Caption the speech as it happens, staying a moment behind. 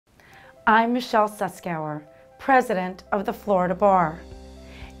I'm Michelle Suskauer, President of the Florida Bar.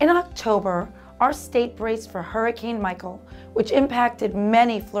 In October, our state braced for Hurricane Michael, which impacted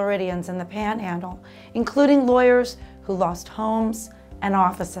many Floridians in the Panhandle, including lawyers who lost homes and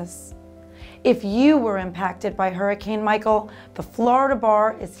offices. If you were impacted by Hurricane Michael, the Florida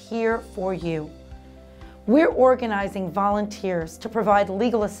Bar is here for you. We're organizing volunteers to provide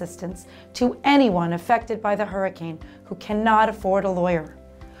legal assistance to anyone affected by the hurricane who cannot afford a lawyer.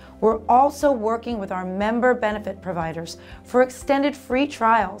 We're also working with our member benefit providers for extended free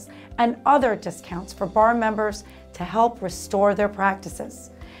trials and other discounts for bar members to help restore their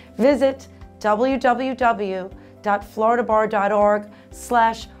practices. Visit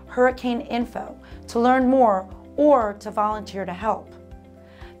www.floridabar.org/hurricaneinfo to learn more or to volunteer to help.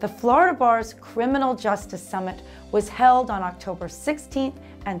 The Florida Bar's Criminal Justice Summit was held on October 16th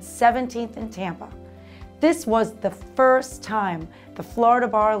and 17th in Tampa. This was the first time the Florida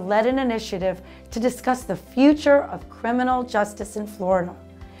Bar led an initiative to discuss the future of criminal justice in Florida.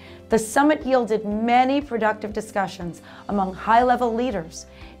 The summit yielded many productive discussions among high-level leaders,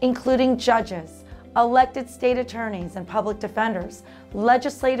 including judges, elected state attorneys and public defenders,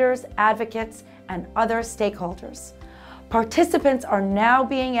 legislators, advocates, and other stakeholders. Participants are now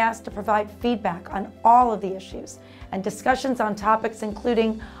being asked to provide feedback on all of the issues and discussions on topics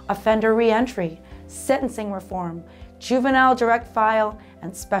including offender reentry, sentencing reform, juvenile direct file,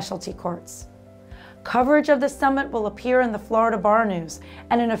 and specialty courts. Coverage of the summit will appear in the Florida Bar News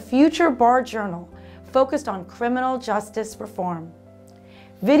and in a future Bar Journal focused on criminal justice reform.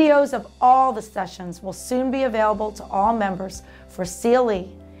 Videos of all the sessions will soon be available to all members for CLE,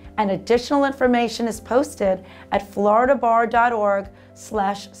 and additional information is posted at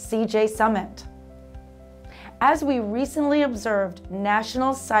floridabar.org/CJSummit. As we recently observed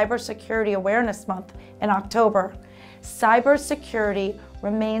National Cybersecurity Awareness Month in October, cybersecurity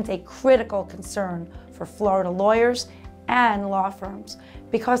remains a critical concern for Florida lawyers and law firms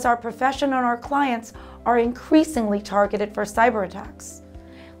because our profession and our clients are increasingly targeted for cyber attacks.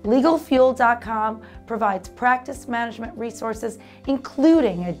 LegalFuel.com provides practice management resources,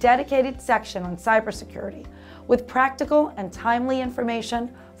 including a dedicated section on cybersecurity, with practical and timely information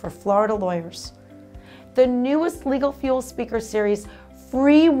for Florida lawyers. The newest LegalFuel Speaker Series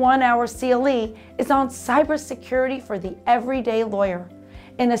free 1-hour CLE is on cybersecurity for the everyday lawyer,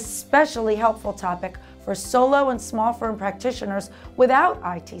 an especially helpful topic for solo and small firm practitioners without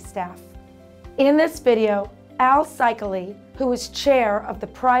IT staff. In this video, Al Seikaly, who is chair of the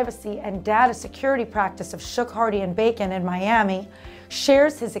privacy and data security practice of Shook, Hardy & Bacon in Miami,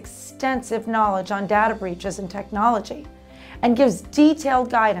 shares his extensive knowledge on data breaches and technology and gives detailed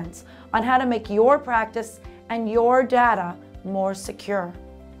guidance on how to make your practice and your data more secure.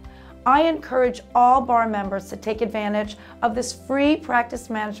 I encourage all bar members to take advantage of this free practice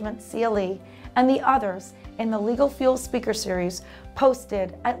management CLE and the others in the LegalFuel Speaker Series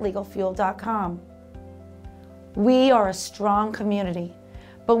posted at LegalFuel.com. We are a strong community,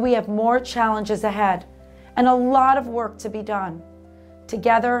 but we have more challenges ahead and a lot of work to be done.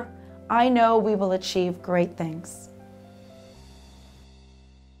 Together, I know we will achieve great things.